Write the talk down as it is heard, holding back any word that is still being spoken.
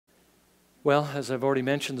Well, as I've already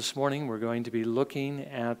mentioned this morning, we're going to be looking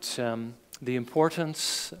at the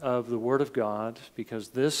importance of the Word of God, because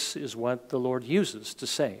this is what the Lord uses to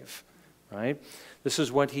save, right? This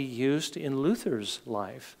is what He used in Luther's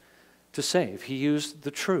life to save. He used the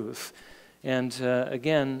truth. And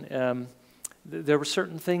again, there were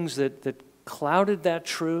certain things that clouded that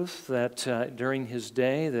truth that during his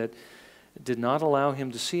day that did not allow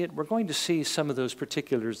him to see it. We're going to see some of those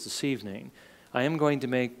particulars this evening. I am going to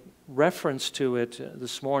make reference to it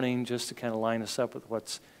this morning just to kind of line us up with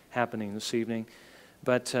what's happening this evening.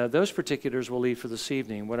 But those particulars we'll leave for this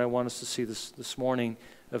evening. What I want us to see this morning,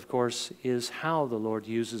 of course, is how the Lord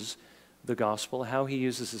uses the gospel, how He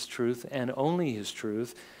uses His truth, and only His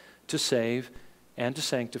truth, to save and to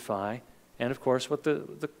sanctify, and of course what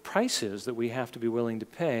the price is that we have to be willing to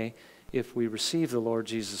pay if we receive the Lord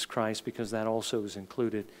Jesus Christ, because that also is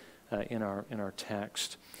included in our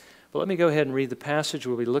text. But let me go ahead and read the passage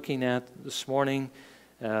we'll be looking at this morning.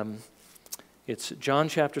 It's John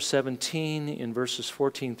chapter 17 in verses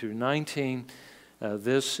 14 through 19.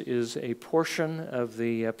 This is a portion of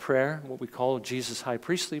the prayer, what we call Jesus' high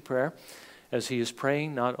priestly prayer, as He is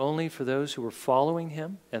praying not only for those who were following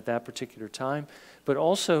Him at that particular time, but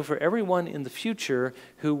also for everyone in the future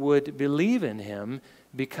who would believe in Him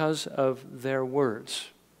because of their words.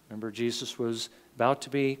 Remember, Jesus was about to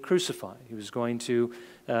be crucified. He was going to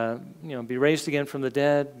be raised again from the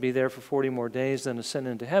dead, be there for 40 more days, then ascend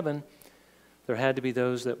into heaven. There had to be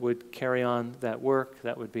those that would carry on that work.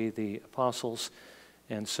 That would be the apostles.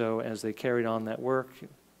 And so as they carried on that work,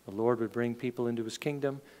 the Lord would bring people into His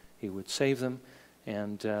kingdom. He would save them.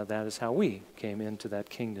 And that is how we came into that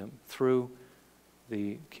kingdom, through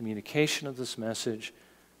the communication of this message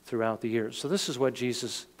throughout the years. So this is what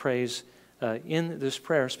Jesus prays in this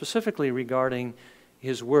prayer, specifically regarding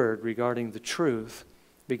His word, regarding the truth,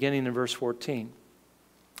 beginning in verse 14.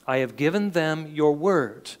 I have given them your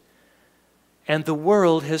word, and the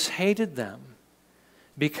world has hated them,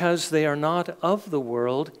 because they are not of the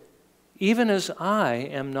world, even as I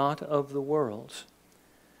am not of the world.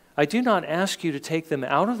 I do not ask you to take them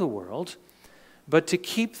out of the world, but to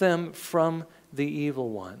keep them from the evil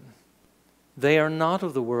one. They are not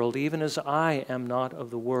of the world, even as I am not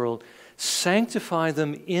of the world. Sanctify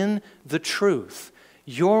them in the truth.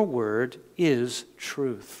 Your word is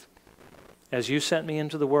truth. As you sent me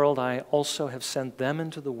into the world, I also have sent them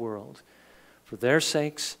into the world. For their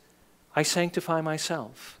sakes, I sanctify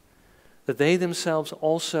myself, that they themselves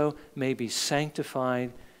also may be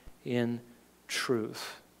sanctified in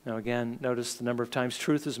truth. Now again, notice the number of times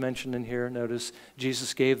truth is mentioned in here. Notice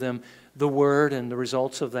Jesus gave them the word and the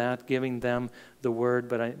results of that, giving them the word.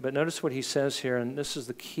 But notice what He says here, and this is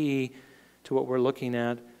the key to what we're looking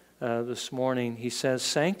at this morning. He says,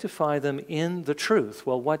 sanctify them in the truth.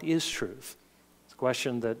 Well, what is truth? It's a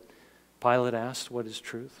question that Pilate asked. What is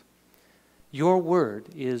truth? Your word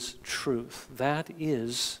is truth. That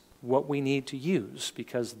is what we need to use,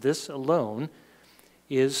 because this alone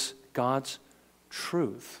is God's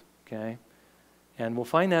truth, okay? And we'll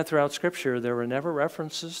find that throughout Scripture. There were never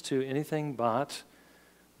references to anything but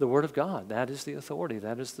the Word of God. That is the authority.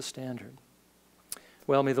 That is the standard.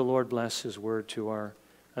 Well, may the Lord bless His word to our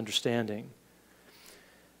understanding.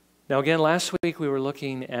 Now again, last week we were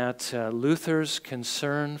looking at Luther's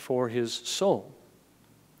concern for his soul.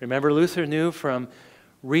 Remember, Luther knew from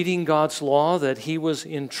reading God's law that he was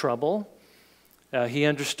in trouble. He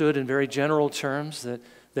understood in very general terms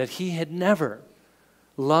that he had never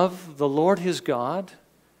loved the Lord his God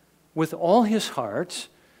with all his heart,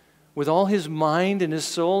 with all his mind and his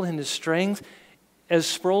soul and his strength. As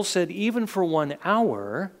Sproul said, even for 1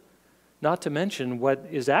 hour, not to mention what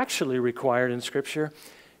is actually required in Scripture,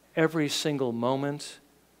 every single moment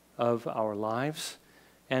of our lives.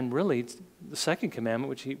 And really, the second commandment,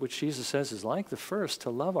 which Jesus says is like the first,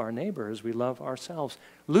 to love our neighbor as we love ourselves.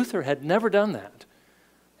 Luther had never done that,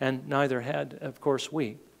 and neither had, of course,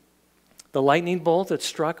 we. The lightning bolt that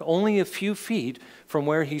struck only a few feet from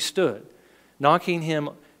where he stood, knocking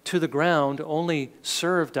him to the ground, only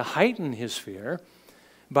served to heighten his fear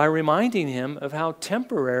by reminding him of how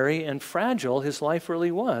temporary and fragile his life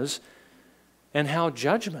really was, and how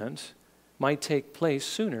judgment might take place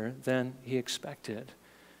sooner than he expected.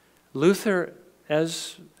 Luther,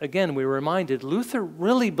 as again we were reminded, Luther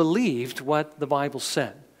really believed what the Bible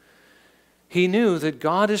said. He knew that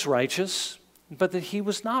God is righteous, but that he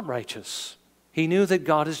was not righteous. He knew that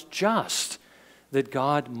God is just, that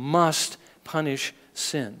God must punish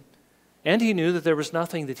sin. And he knew that there was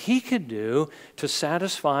nothing that he could do to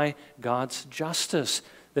satisfy God's justice,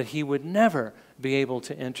 that he would never be able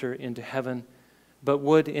to enter into heaven, but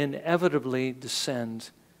would inevitably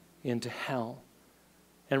descend into hell.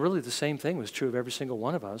 And really the same thing was true of every single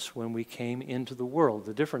one of us when we came into the world.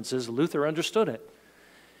 The difference is Luther understood it.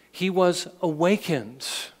 He was awakened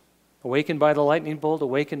by the lightning bolt,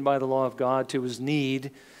 awakened by the law of God to his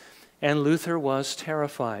need, and Luther was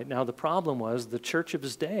terrified. Now the problem was the church of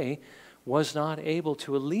his day was not able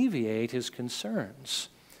to alleviate his concerns.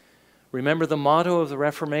 Remember the motto of the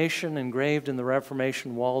Reformation engraved in the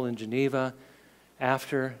Reformation wall in Geneva,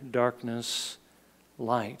 after darkness,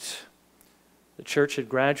 light. The church had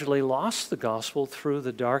gradually lost the gospel through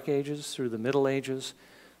the Dark Ages, through the Middle Ages.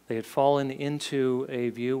 They had fallen into a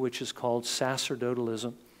view which is called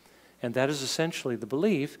sacerdotalism. And that is essentially the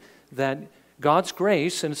belief that God's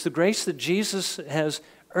grace, and it's the grace that Jesus has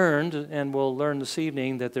earned, and we'll learn this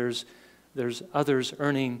evening that there's others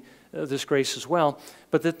earning this grace as well,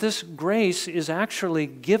 but that this grace is actually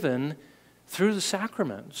given through the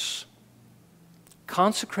sacraments,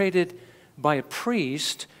 consecrated by a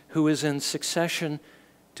priest who is in succession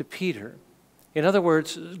to Peter. In other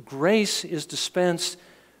words, grace is dispensed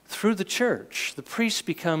through the church. The priests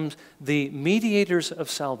become the mediators of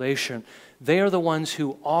salvation. They are the ones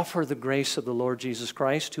who offer the grace of the Lord Jesus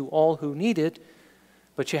Christ to all who need it,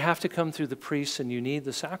 but you have to come through the priests and you need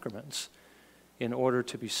the sacraments in order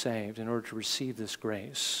to be saved, in order to receive this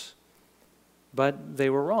grace. But they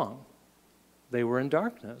were wrong. They were in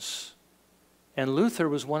darkness. And Luther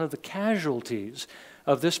was one of the casualties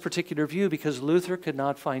of this particular view because Luther could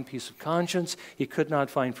not find peace of conscience, he could not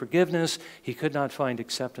find forgiveness, he could not find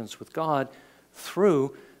acceptance with God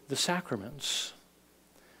through the sacraments.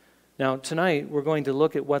 Now, tonight we're going to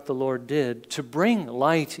look at what the Lord did to bring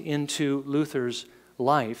light into Luther's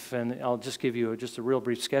life, and I'll just give you just a real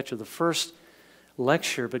brief sketch of the first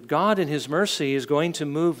lecture. But God in his mercy is going to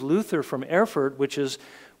move Luther from Erfurt, which is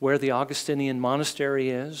where the Augustinian monastery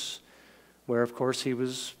is, where of course he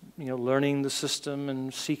was learning the system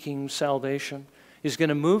and seeking salvation. He's going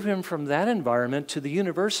to move him from that environment to the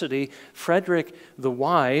university. Frederick the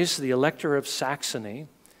Wise, the Elector of Saxony,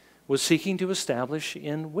 was seeking to establish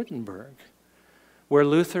in Wittenberg, where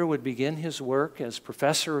Luther would begin his work as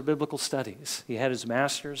professor of biblical studies. He had his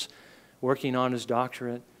master's, working on his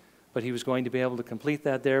doctorate, but he was going to be able to complete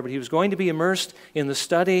that there. But he was going to be immersed in the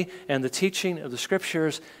study and the teaching of the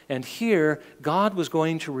Scriptures, and here God was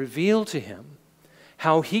going to reveal to him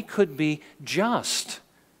how he could be just,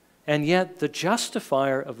 and yet the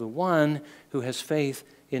justifier of the one who has faith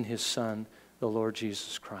in his Son, the Lord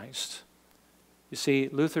Jesus Christ. You see,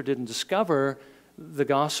 Luther didn't discover the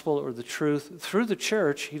gospel or the truth through the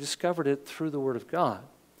church. He discovered it through the Word of God.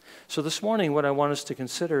 So this morning, what I want us to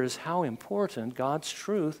consider is how important God's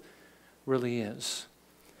truth really is.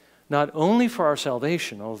 Not only for our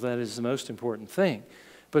salvation, although that is the most important thing,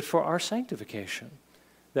 but for our sanctification,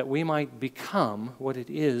 that we might become what it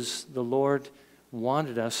is the Lord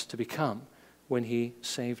wanted us to become when He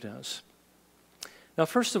saved us. Now,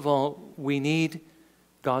 first of all, we need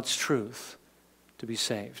God's truth to be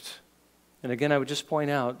saved. And again, I would just point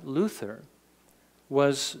out, Luther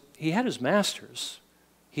he had his master's.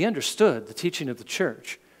 He understood the teaching of the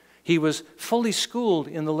church. He was fully schooled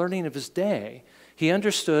in the learning of his day. He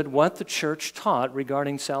understood what the church taught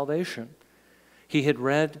regarding salvation. He had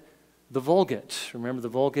read the Vulgate. Remember, the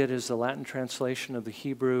Vulgate is the Latin translation of the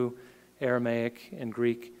Hebrew, Aramaic, and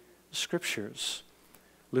Greek scriptures.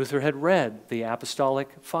 Luther had read the Apostolic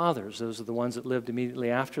Fathers. Those are the ones that lived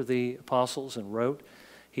immediately after the apostles and wrote.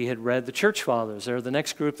 He had read the Church Fathers. They're the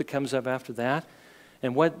next group that comes up after that,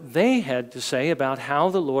 and what they had to say about how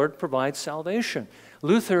the Lord provides salvation.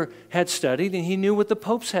 Luther had studied, and he knew what the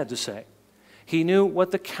popes had to say. He knew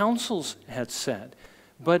what the councils had said.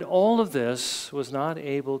 But all of this was not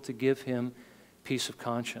able to give him peace of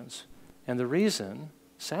conscience. And the reason,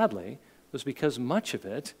 sadly, was because much of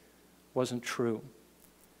it wasn't true.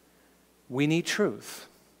 We need truth.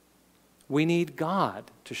 We need God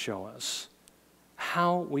to show us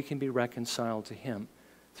how we can be reconciled to Him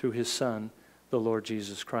through His Son, the Lord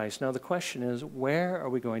Jesus Christ. Now the question is, where are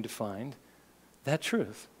we going to find that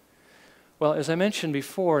truth? Well, as I mentioned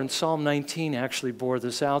before, and Psalm 19 actually bore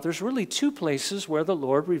this out, there's really two places where the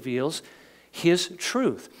Lord reveals His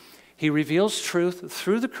truth. He reveals truth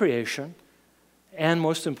through the creation, and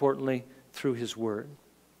most importantly, through His Word.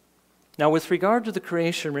 Now, with regard to the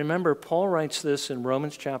creation, remember, Paul writes this in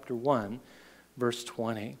Romans chapter 1, verse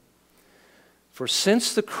 20. For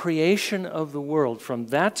since the creation of the world, from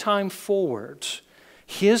that time forward,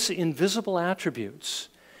 His invisible attributes,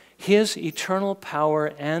 His eternal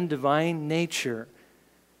power and divine nature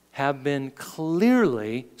have been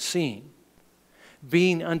clearly seen,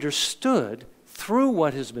 being understood through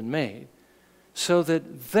what has been made, so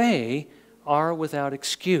that they are without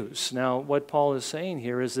excuse. Now, what Paul is saying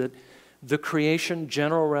here is that the creation,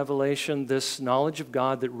 general revelation, this knowledge of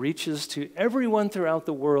God that reaches to everyone throughout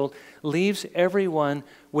the world, leaves everyone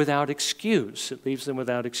without excuse. It leaves them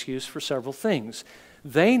without excuse for several things.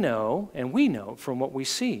 They know, and we know from what we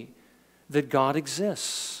see, that God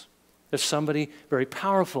exists. There's somebody very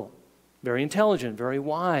powerful, very intelligent, very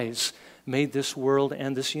wise, made this world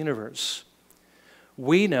and this universe.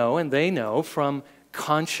 We know, and they know from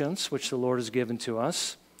conscience, which the Lord has given to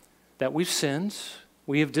us, that we've sinned.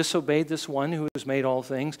 We have disobeyed this one who has made all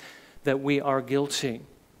things, that we are guilty.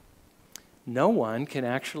 No one can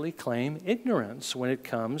actually claim ignorance when it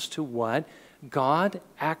comes to what God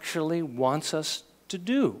actually wants us to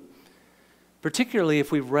do, particularly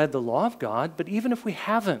if we've read the law of God, but even if we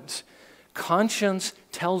haven't. Conscience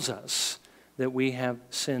tells us that we have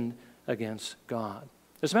sinned against God.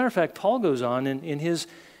 As a matter of fact, Paul goes on in his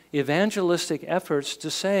evangelistic efforts to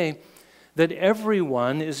say that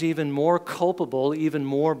everyone is even more culpable, even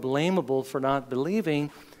more blamable for not believing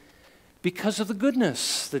because of the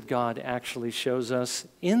goodness that God actually shows us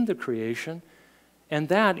in the creation, and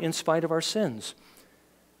that in spite of our sins.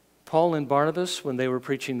 Paul and Barnabas, when they were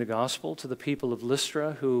preaching the gospel to the people of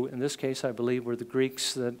Lystra, who in this case I believe were the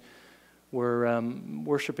Greeks that were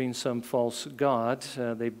worshiping some false god,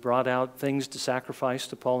 they brought out things to sacrifice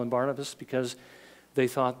to Paul and Barnabas because they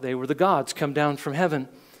thought they were the gods come down from heaven.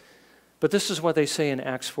 But this is what they say in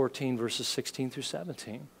Acts 14, verses 16 through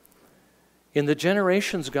 17. In the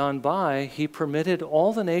generations gone by, he permitted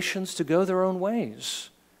all the nations to go their own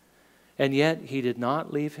ways. And yet he did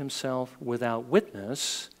not leave himself without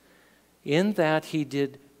witness, in that he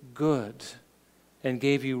did good and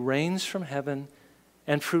gave you rains from heaven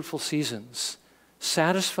and fruitful seasons,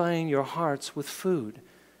 satisfying your hearts with food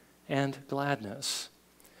and gladness.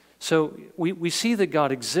 So we see that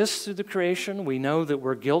God exists through the creation. We know that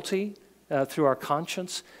we're guilty through our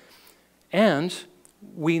conscience. And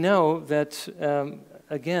we know that,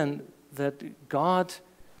 again, that God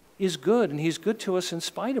is good, and he's good to us in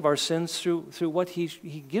spite of our sins through what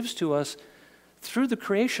he gives to us through the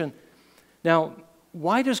creation. Now,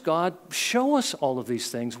 why does God show us all of these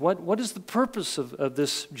things? What is the purpose of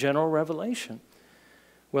this general revelation?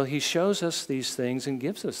 Well, he shows us these things and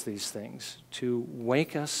gives us these things to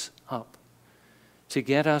wake us up, to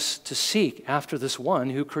get us to seek after this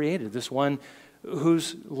one who created, this one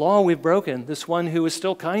whose law we've broken, this one who is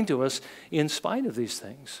still kind to us in spite of these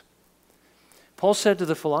things. Paul said to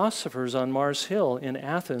the philosophers on Mars Hill in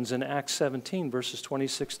Athens in Acts 17, verses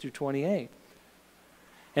 26 through 28,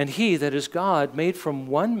 "And he, that is God, made from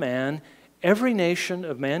one man every nation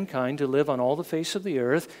of mankind to live on all the face of the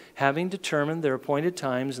earth, having determined their appointed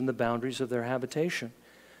times and the boundaries of their habitation,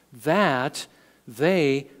 that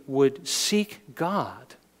they would seek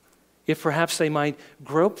God, if perhaps they might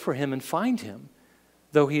grope for him and find him,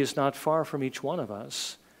 though he is not far from each one of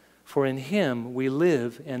us. For in him we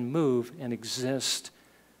live and move and exist,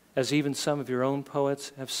 as even some of your own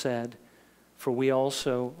poets have said, for we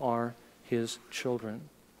also are his children."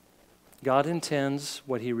 God intends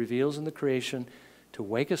what he reveals in the creation to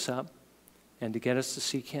wake us up and to get us to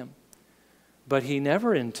seek him. But he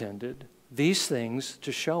never intended these things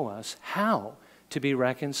to show us how to be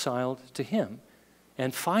reconciled to him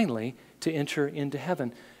and finally to enter into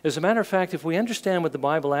heaven. As a matter of fact, if we understand what the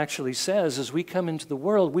Bible actually says, as we come into the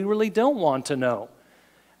world, we really don't want to know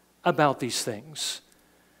about these things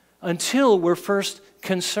until we're first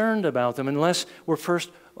concerned about them, unless we're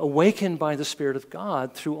first awakened by the Spirit of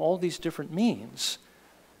God through all these different means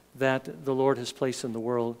that the Lord has placed in the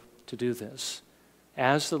world to do this,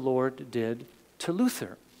 as the Lord did to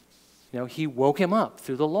Luther. You know, he woke him up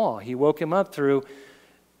through the law. He woke him up through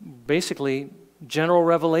basically general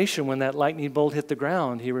revelation. When that lightning bolt hit the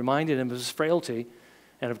ground, he reminded him of his frailty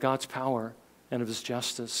and of God's power and of his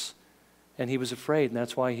justice. And he was afraid, and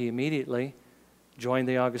that's why he immediately joined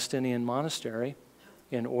the Augustinian monastery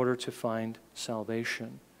in order to find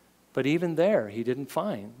salvation. But even there, he didn't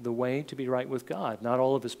find the way to be right with God. Not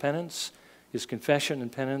all of his penance, his confession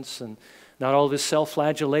and penance, and not all of his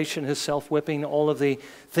self-flagellation, his self-whipping, all of the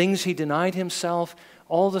things he denied himself,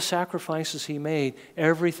 all the sacrifices he made,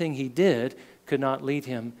 everything he did could not lead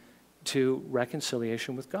him to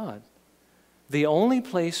reconciliation with God. The only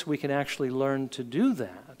place we can actually learn to do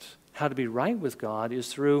that, how to be right with God, is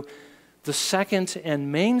through the second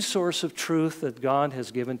and main source of truth that God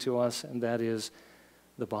has given to us, and that is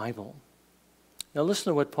the Bible. Now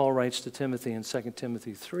listen to what Paul writes to Timothy in 2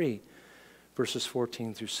 Timothy 3, verses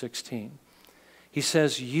 14 through 16. He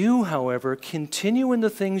says, "You, however, continue in the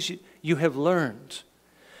things you have learned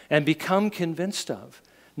and become convinced of,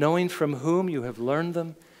 knowing from whom you have learned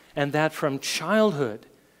them, and that from childhood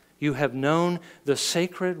you have known the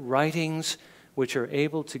sacred writings which are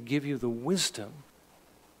able to give you the wisdom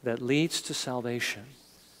that leads to salvation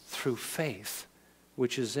through faith,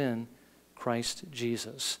 which is in Christ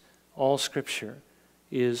Jesus. All Scripture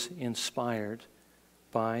is inspired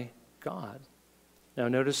by God. Now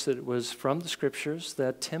notice that it was from the Scriptures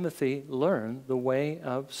that Timothy learned the way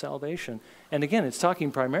of salvation. And again, it's talking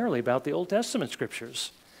primarily about the Old Testament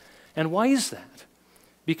Scriptures. And why is that?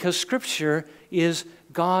 Because Scripture is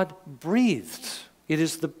God-breathed. It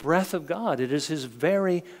is the breath of God. It is His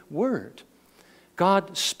very word.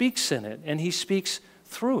 God speaks in it, and He speaks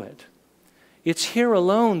through it. It's here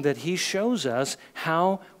alone that He shows us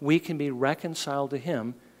how we can be reconciled to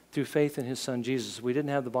Him through faith in His Son Jesus. If we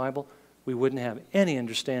didn't have the Bible, we wouldn't have any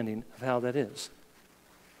understanding of how that is.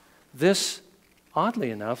 This, oddly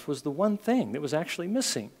enough, was the one thing that was actually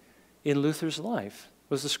missing in Luther's life,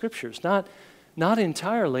 was the Scriptures. Not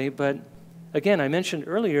entirely, but again, I mentioned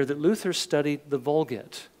earlier that Luther studied the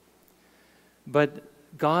Vulgate. But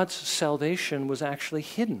God's salvation was actually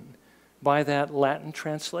hidden by that Latin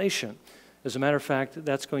translation. As a matter of fact,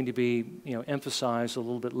 that's going to be emphasized a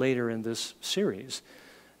little bit later in this series.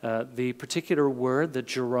 The particular word that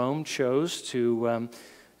Jerome chose to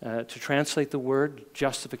translate the word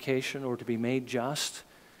justification, or to be made just,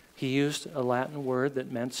 he used a Latin word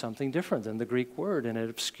that meant something different than the Greek word, and it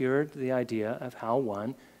obscured the idea of how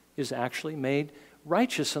one is actually made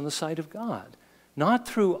righteous in the sight of God. Not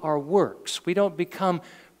through our works. We don't become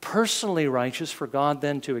personally righteous for God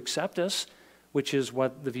then to accept us, which is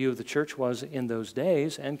what the view of the church was in those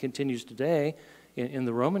days and continues today in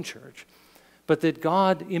the Roman church. But that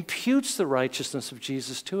God imputes the righteousness of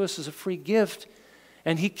Jesus to us as a free gift,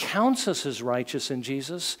 and He counts us as righteous in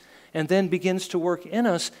Jesus, and then begins to work in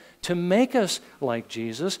us to make us like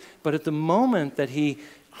Jesus. But at the moment that He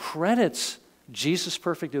credits Jesus'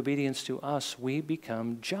 perfect obedience to us, we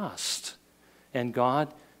become just. And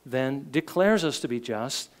God then declares us to be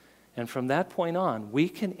just, and from that point on, we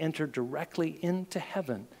can enter directly into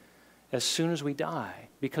heaven as soon as we die,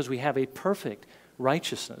 because we have a perfect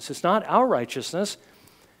righteousness. It's not our righteousness,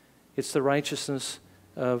 it's the righteousness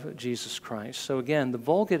of Jesus Christ. So again, the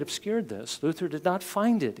Vulgate obscured this. Luther did not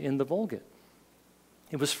find it in the Vulgate.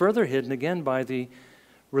 It was further hidden again by the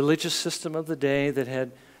religious system of the day that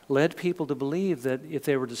had led people to believe that if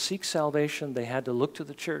they were to seek salvation, they had to look to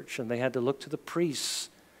the church and they had to look to the priests,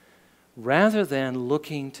 rather than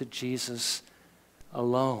looking to Jesus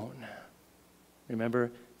alone.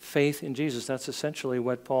 Remember, faith in Jesus. That's essentially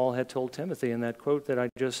what Paul had told Timothy in that quote that I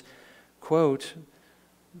just quote,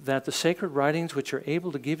 that the sacred writings which are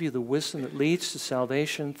able to give you the wisdom that leads to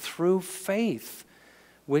salvation through faith,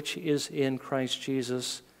 which is in Christ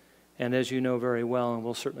Jesus. And as you know very well, and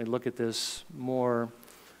we'll certainly look at this more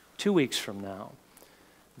 2 weeks from now,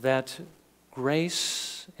 that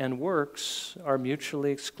grace and works are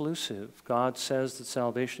mutually exclusive. God says that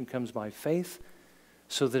salvation comes by faith,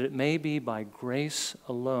 so that it may be by grace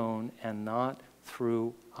alone and not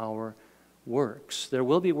through our works. There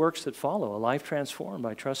will be works that follow, a life transformed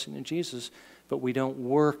by trusting in Jesus, but we don't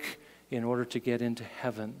work in order to get into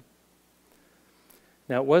heaven.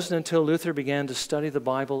 Now, it wasn't until Luther began to study the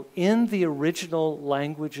Bible in the original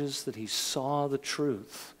languages that he saw the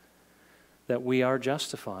truth that we are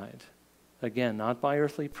justified. Again, not by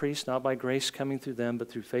earthly priests, not by grace coming through them, but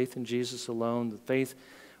through faith in Jesus alone, the faith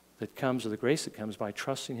that comes, or the grace that comes by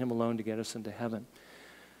trusting Him alone to get us into heaven.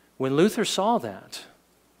 When Luther saw that,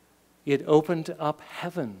 it opened up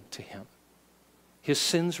heaven to him. His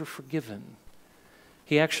sins were forgiven.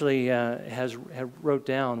 He actually wrote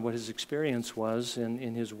down what his experience was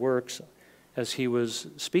in his works as he was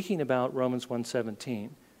speaking about Romans 1:17.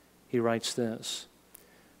 He writes this: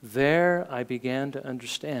 "There I began to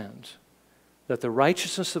understand that the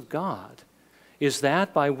righteousness of God is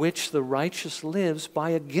that by which the righteous lives by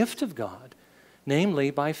a gift of God, namely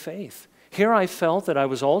by faith. Here I felt that I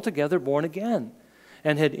was altogether born again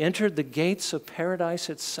and had entered the gates of paradise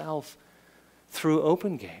itself through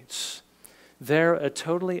open gates. There a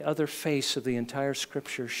totally other face of the entire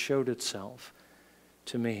Scripture showed itself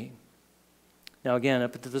to me." Now again,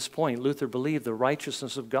 up to this point, Luther believed the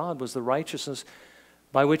righteousness of God was the righteousness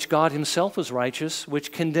by which God Himself was righteous,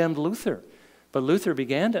 which condemned Luther. But Luther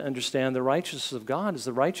began to understand the righteousness of God is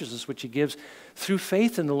the righteousness which He gives through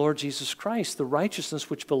faith in the Lord Jesus Christ, the righteousness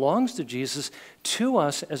which belongs to Jesus to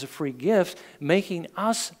us as a free gift, making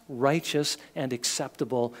us righteous and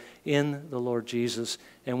acceptable in the Lord Jesus.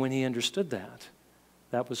 And when he understood that,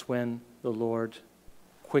 that was when the Lord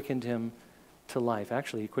quickened him to life.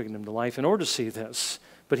 Actually, He quickened him to life in order to see this,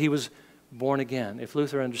 but he was born again. If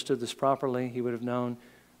Luther understood this properly, he would have known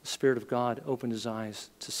the Spirit of God opened his eyes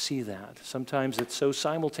to see that. Sometimes it's so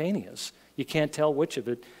simultaneous, you can't tell which of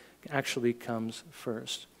it actually comes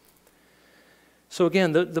first. So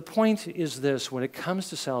again, the point is this: when it comes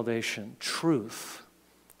to salvation, truth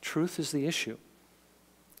is the issue.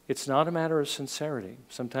 It's not a matter of sincerity.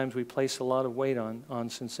 Sometimes we place a lot of weight on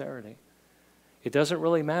sincerity. It doesn't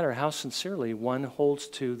really matter how sincerely one holds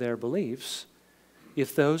to their beliefs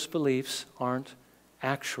if those beliefs aren't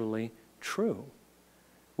actually true.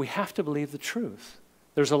 We have to believe the truth.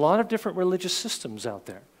 There's a lot of different religious systems out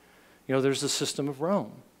there. You know, there's the system of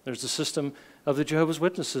Rome. There's the system of the Jehovah's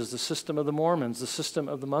Witnesses, the system of the Mormons, the system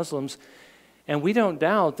of the Muslims. And we don't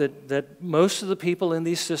doubt that most of the people in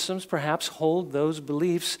these systems perhaps hold those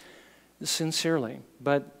beliefs sincerely.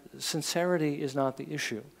 But sincerity is not the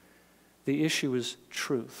issue. The issue is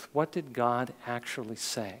truth. What did God actually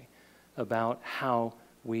say about how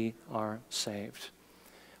we are saved?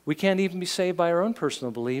 We can't even be saved by our own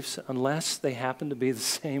personal beliefs unless they happen to be the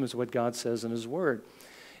same as what God says in His Word.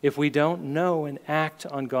 If we don't know and act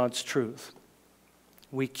on God's truth,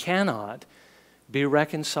 we cannot be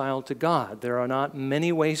reconciled to God. There are not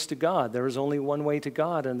many ways to God. There is only one way to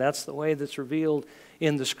God, and that's the way that's revealed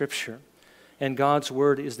in the Scripture. And God's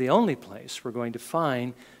Word is the only place we're going to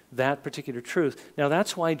find that particular truth. Now,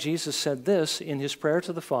 that's why Jesus said this in His prayer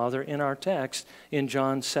to the Father in our text in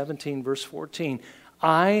John 17, verse 14.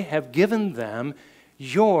 I have given them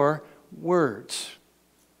your words,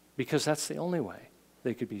 because that's the only way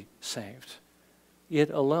they could be saved. It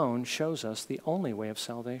alone shows us the only way of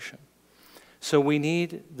salvation. So we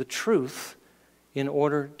need the truth in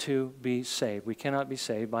order to be saved. We cannot be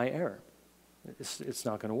saved by error. It's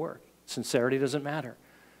not going to work. Sincerity doesn't matter.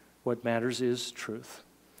 What matters is truth.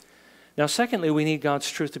 Now, secondly, we need God's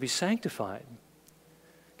truth to be sanctified.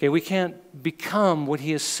 Okay, we can't become what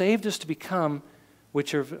He has saved us to become,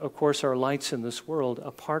 which are, of course, are lights in this world,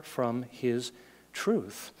 apart from His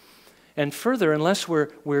truth. And further, unless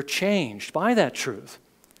we're changed by that truth,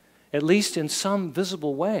 at least in some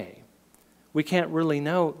visible way, we can't really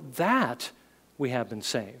know that we have been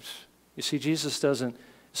saved. You see, Jesus doesn't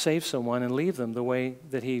save someone and leave them the way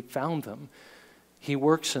that He found them. He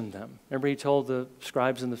works in them. Remember, He told the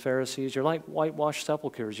scribes and the Pharisees, you're like whitewashed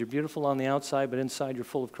sepulchres. You're beautiful on the outside, but inside you're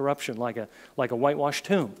full of corruption, like a whitewashed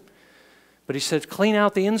tomb. But He said, clean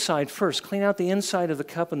out the inside first. Clean out the inside of the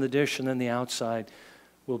cup and the dish, and then the outside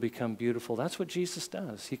will become beautiful. That's what Jesus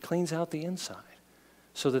does. He cleans out the inside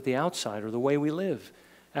so that the outside, or the way we live,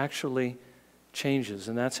 actually changes.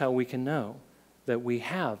 And that's how we can know that we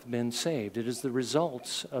have been saved. It is the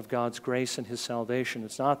results of God's grace and His salvation.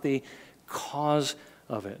 It's not the cause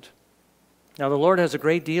of it. Now, the Lord has a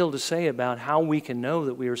great deal to say about how we can know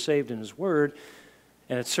that we are saved in His Word,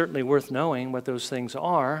 and it's certainly worth knowing what those things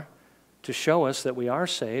are to show us that we are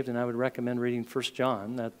saved, and I would recommend reading 1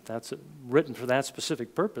 John. That's written for that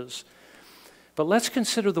specific purpose. But let's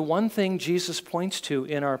consider the one thing Jesus points to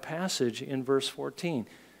in our passage in verse 14,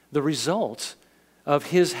 the result of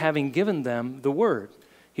His having given them the Word.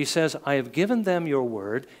 He says, I have given them your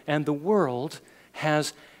Word, and the world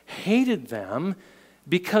has hated them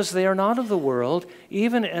because they are not of the world,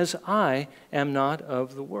 even as I am not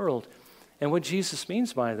of the world. And what Jesus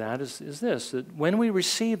means by that is this, that when we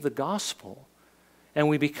receive the gospel and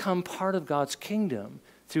we become part of God's kingdom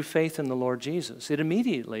through faith in the Lord Jesus, it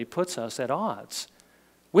immediately puts us at odds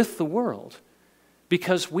with the world,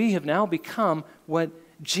 because we have now become what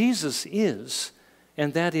Jesus is,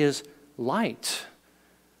 and that is light.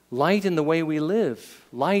 Light in the way we live,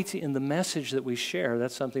 light in the message that we share.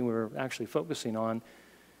 That's something we're actually focusing on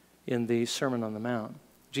in the Sermon on the Mount.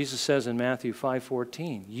 Jesus says in Matthew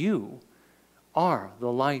 5:14, you are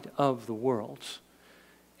the light of the world.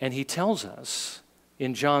 And He tells us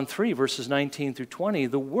in John 3, verses 19 through 20,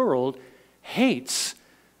 the world hates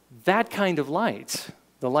that kind of light,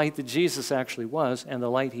 the light that Jesus actually was and the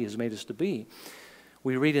light He has made us to be.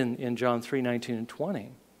 We read in John 3, 19 and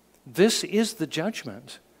 20, this is the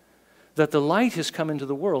judgment, that the light has come into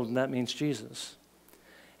the world, and that means Jesus.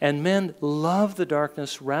 And men love the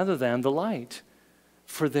darkness rather than the light,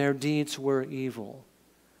 for their deeds were evil.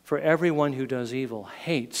 For everyone who does evil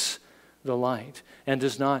hates the light and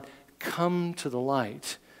does not come to the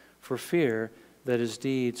light for fear that his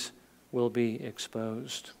deeds will be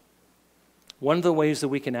exposed. One of the ways that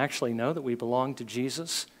we can actually know that we belong to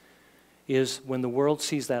Jesus is when the world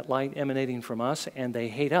sees that light emanating from us and they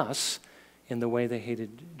hate us in the way they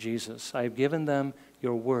hated Jesus. I have given them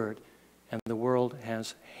your word, and the world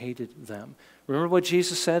has hated them. Remember what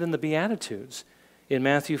Jesus said in the Beatitudes in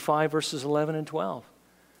Matthew 5, verses 11 and 12.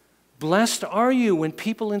 Blessed are you when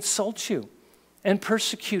people insult you and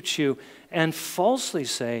persecute you and falsely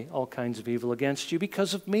say all kinds of evil against you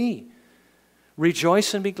because of me.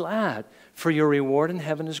 Rejoice and be glad, for your reward in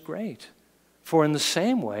heaven is great. For in the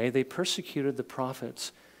same way they persecuted the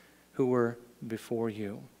prophets who were before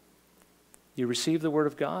you. You receive the word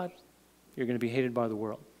of God, you're going to be hated by the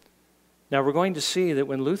world. Now we're going to see that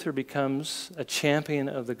when Luther becomes a champion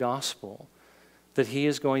of the gospel, that he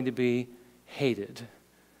is going to be hated.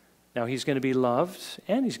 Now he's going to be loved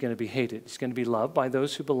and he's going to be hated. He's going to be loved by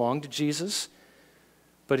those who belong to Jesus,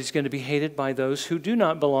 but he's going to be hated by those who do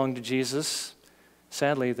not belong to Jesus.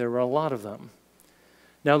 Sadly, there were a lot of them.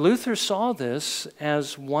 Now Luther saw this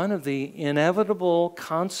as one of the inevitable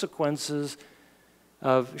consequences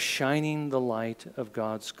of shining the light of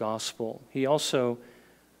God's gospel. He also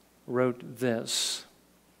wrote this: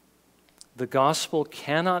 the gospel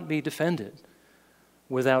cannot be defended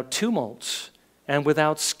without tumults and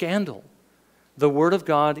without scandal. The word of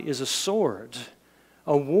God is a sword,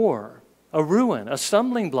 a war, a ruin, a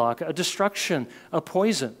stumbling block, a destruction, a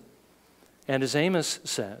poison. And as Amos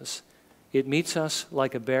says, it meets us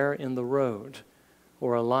like a bear in the road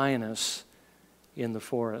or a lioness in the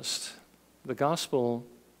forest. The gospel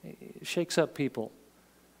shakes up people,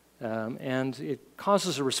 and it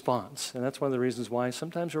causes a response. And that's one of the reasons why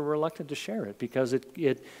sometimes we're reluctant to share it, because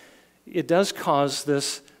it does cause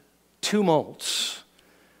this tumult.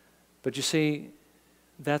 But you see,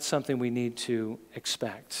 that's something we need to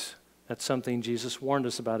expect. That's something Jesus warned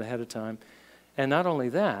us about ahead of time. And not only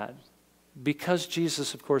that, because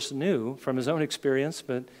Jesus, of course, knew from his own experience,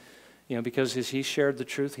 but because as he shared the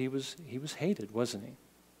truth, he was hated, wasn't he?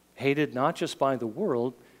 Hated not just by the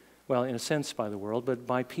world, well, in a sense by the world, but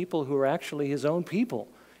by people who are actually his own people.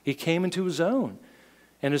 He came into his own,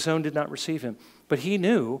 and his own did not receive him. But he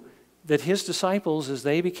knew that his disciples, as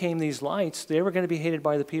they became these lights, they were going to be hated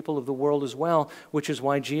by the people of the world as well, which is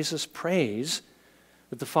why Jesus prays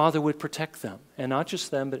that the Father would protect them, and not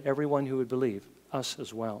just them, but everyone who would believe, us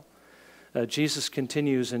as well. Jesus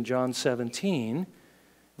continues in John 17,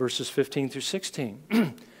 verses 15 through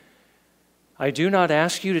 16. I do not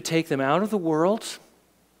ask you to take them out of the world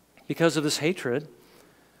because of this hatred,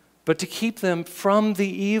 but to keep them from the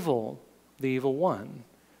evil one.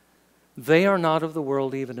 They are not of the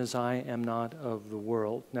world, even as I am not of the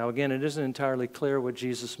world. Now again, it isn't entirely clear what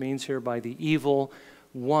Jesus means here by the evil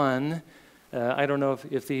one. I don't know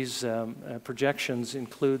if these projections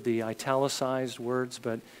include the italicized words,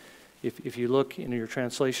 but if you look in your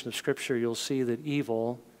translation of Scripture, you'll see that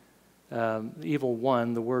evil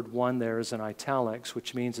one, the word one there is in italics,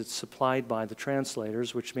 which means it's supplied by the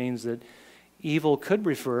translators, which means that evil could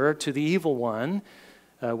refer to the evil one,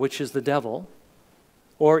 which is the devil,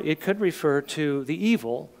 or it could refer to the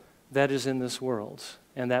evil that is in this world,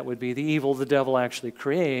 and that would be the evil the devil actually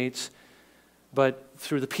creates, but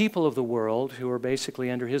through the people of the world who are basically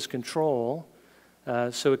under his control.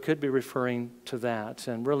 So it could be referring to that,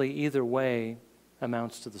 and really either way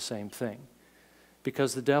amounts to the same thing.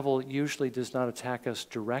 Because the devil usually does not attack us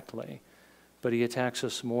directly, but he attacks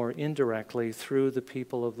us more indirectly through the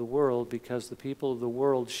people of the world, because the people of the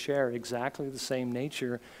world share exactly the same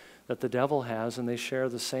nature that the devil has, and they share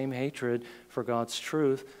the same hatred for God's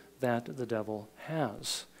truth that the devil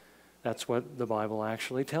has. That's what the Bible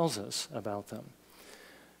actually tells us about them.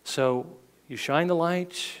 So you shine the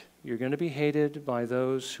light, you're going to be hated by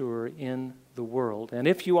those who are in the world. And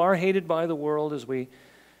if you are hated by the world, as we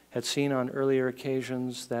had seen on earlier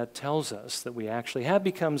occasions, that tells us that we actually have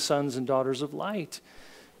become sons and daughters of light,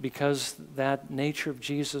 because that nature of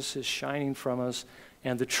Jesus is shining from us,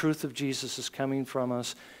 and the truth of Jesus is coming from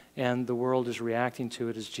us, and the world is reacting to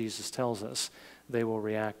it as Jesus tells us they will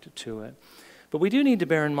react to it. But we do need to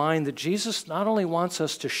bear in mind that Jesus not only wants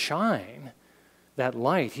us to shine that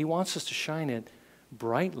light, he wants us to shine it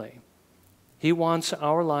brightly. He wants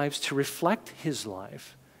our lives to reflect his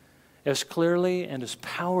life as clearly and as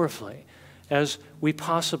powerfully as we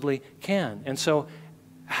possibly can. And so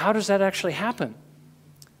how does that actually happen?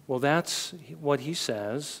 Well, that's what he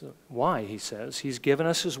says, why he says he's given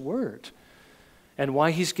us his word, and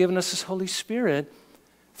why he's given us his Holy Spirit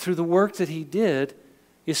through the work that he did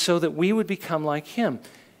is so that we would become like him.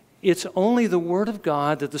 It's only the Word of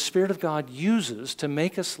God that the Spirit of God uses to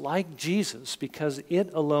make us like Jesus, because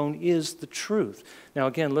it alone is the truth. Now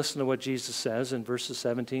again, listen to what Jesus says in verses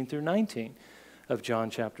 17 through 19 of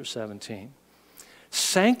John chapter 17.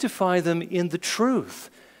 Sanctify them in the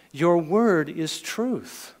truth. Your word is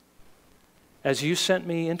truth. As you sent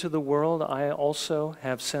me into the world, I also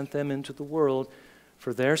have sent them into the world.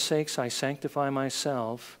 For their sakes I sanctify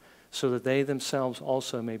myself, so that they themselves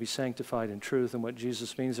also may be sanctified in truth. And what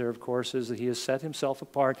Jesus means there, of course, is that he has set himself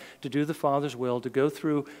apart to do the Father's will, to go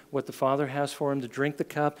through what the Father has for him, to drink the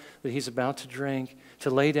cup that he's about to drink, to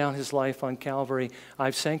lay down his life on Calvary.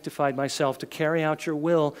 I've sanctified myself to carry out your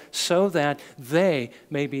will so that they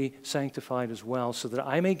may be sanctified as well, so that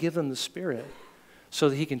I may give them the Spirit, so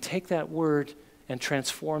that he can take that word and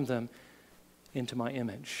transform them into my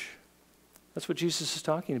image. That's what Jesus is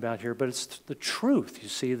talking about here, but it's the truth, you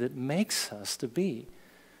see, that makes us to be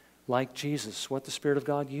like Jesus, what the Spirit of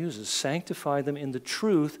God uses. Sanctify them in the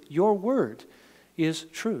truth. Your word is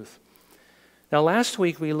truth. Now, last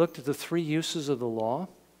week we looked at the three uses of the law.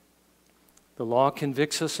 The law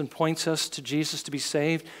convicts us and points us to Jesus to be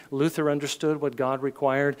saved. Luther understood what God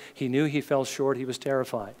required. He knew he fell short. He was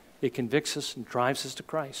terrified. It convicts us and drives us to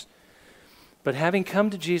Christ. But having come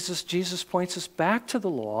to Jesus, Jesus points us back to the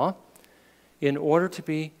law in order to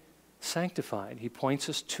be sanctified. He points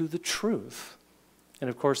us to the truth. And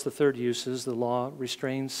of course, the third use is the law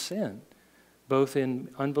restrains sin, both in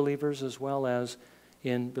unbelievers as well as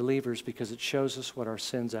in believers, because it shows us what our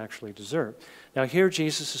sins actually deserve. Now here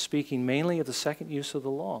Jesus is speaking mainly of the second use of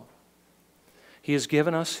the law. He has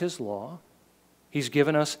given us his law. He's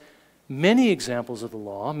given us many examples of the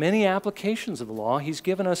law, many applications of the law. He's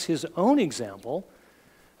given us his own example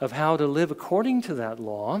of how to live according to that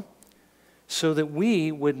law, so that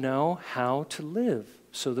we would know how to live,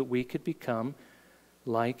 so that we could become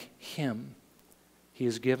like him. He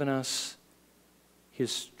has given us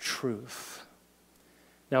his truth.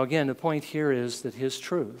 Now again, the point here is that his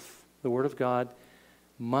truth, the Word of God,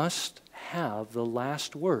 must have the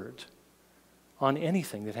last word on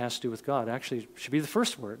anything that has to do with God. Actually, it should be the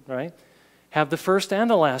first word, right? Have the first and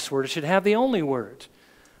the last word. It should have the only word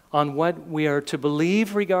on what we are to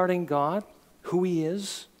believe regarding God, who he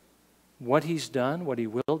is, what he's done, what he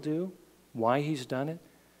will do, why he's done it,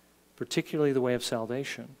 particularly the way of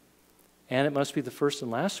salvation. And it must be the first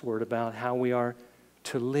and last word about how we are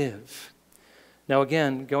to live. Now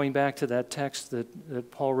again, going back to that text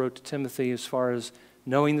that Paul wrote to Timothy as far as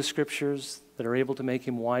knowing the Scriptures that are able to make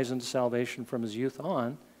him wise unto salvation from his youth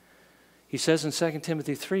on, he says in 2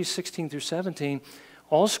 Timothy 3, 16 through 17,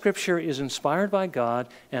 all Scripture is inspired by God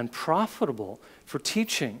and profitable for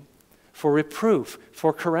teaching, for reproof,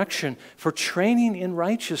 for correction, for training in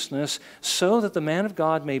righteousness, so that the man of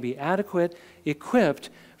God may be adequate, equipped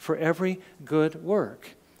for every good work.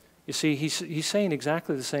 You see, he's saying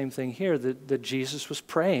exactly the same thing here that Jesus was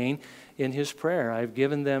praying in his prayer. I've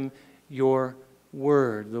given them your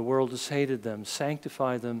word. The world has hated them.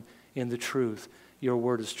 Sanctify them in the truth. Your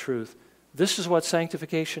word is truth. This is what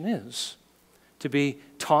sanctification is. To be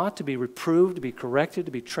taught, to be reproved, to be corrected,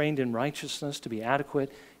 to be trained in righteousness, to be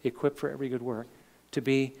adequate, equipped for every good work, to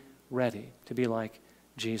be ready, to be like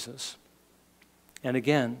Jesus. And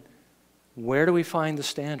again, where do we find the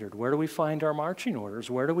standard? Where do we find our marching orders?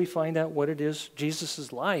 Where do we find out what it is Jesus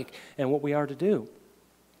is like and what we are to do?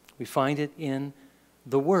 We find it in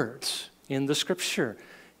the words, in the Scripture.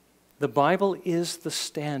 The Bible is the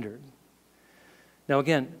standard. Now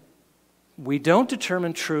again, we don't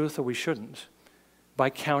determine truth, or we shouldn't, by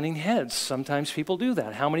counting heads. Sometimes people do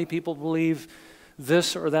that. How many people believe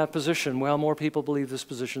this or that position? Well, more people believe this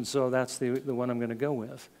position, so that's the one I'm going to go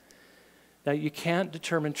with. Now, you can't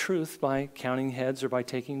determine truth by counting heads or by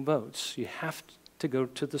taking votes. You have to go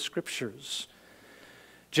to the Scriptures.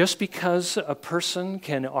 Just because a person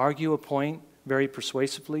can argue a point very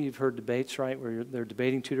persuasively, you've heard debates, right, where they're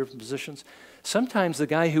debating two different positions. Sometimes the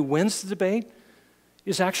guy who wins the debate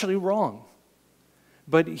is actually wrong.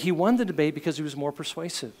 But he won the debate because he was more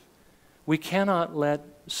persuasive. We cannot let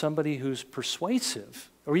somebody who's persuasive,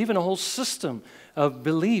 or even a whole system of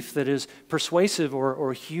belief that is persuasive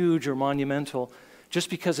or huge or monumental, just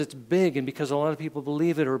because it's big and because a lot of people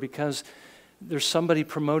believe it, or because there's somebody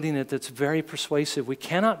promoting it that's very persuasive. We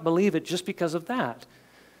cannot believe it just because of that.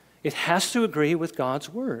 It has to agree with God's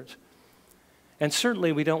Word. And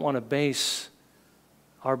certainly we don't want to base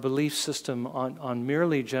our belief system on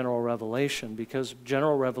merely general revelation, because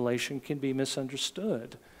general revelation can be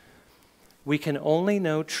misunderstood. We can only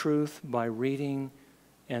know truth by reading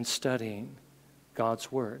and studying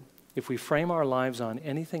God's Word. If we frame our lives on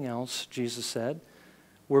anything else, Jesus said,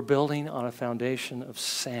 we're building on a foundation of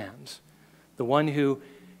sand. The one who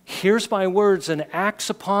hears my words and acts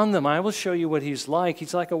upon them, I will show you what he's like.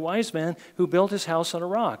 He's like a wise man who built his house on a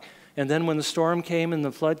rock. And then when the storm came and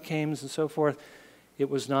the flood came and so forth, it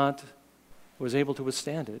was able to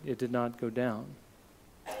withstand it. It did not go down.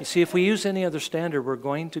 You see, if we use any other standard, we're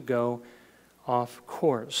going to go off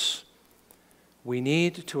course. We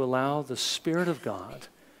need to allow the Spirit of God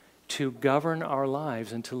to govern our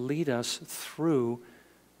lives and to lead us through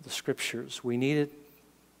the Scriptures. We need it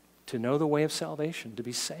to know the way of salvation, to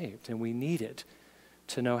be saved, and we need it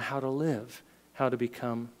to know how to live, how to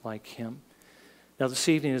become like Him. Now this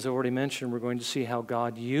evening, as I already mentioned, we're going to see how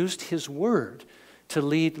God used His Word to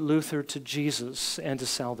lead Luther to Jesus and to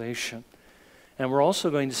salvation. And we're also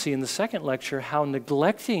going to see in the second lecture how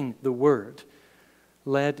neglecting the Word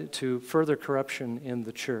led to further corruption in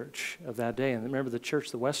the church of that day. And remember, the church,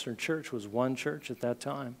 the Western church, was one church at that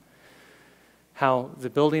time. How the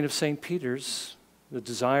building of St. Peter's, the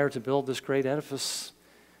desire to build this great edifice,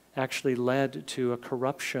 actually led to a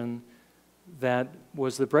corruption that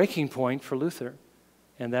was the breaking point for Luther.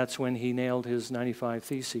 And that's when he nailed his 95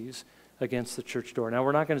 Theses against the church door. Now,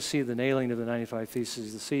 we're not going to see the nailing of the 95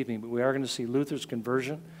 Theses this evening, but we are going to see Luther's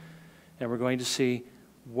conversion, and we're going to see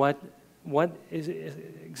what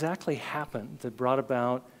exactly happened that brought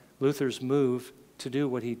about Luther's move to do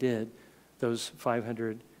what he did those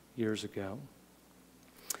 500 years ago.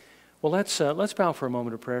 Well, let's bow for a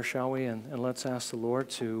moment of prayer, shall we? And let's ask the Lord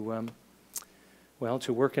to,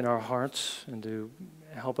 to work in our hearts and to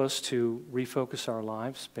help us to refocus our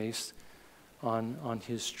lives based on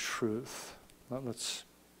His truth. Let's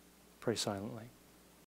pray silently.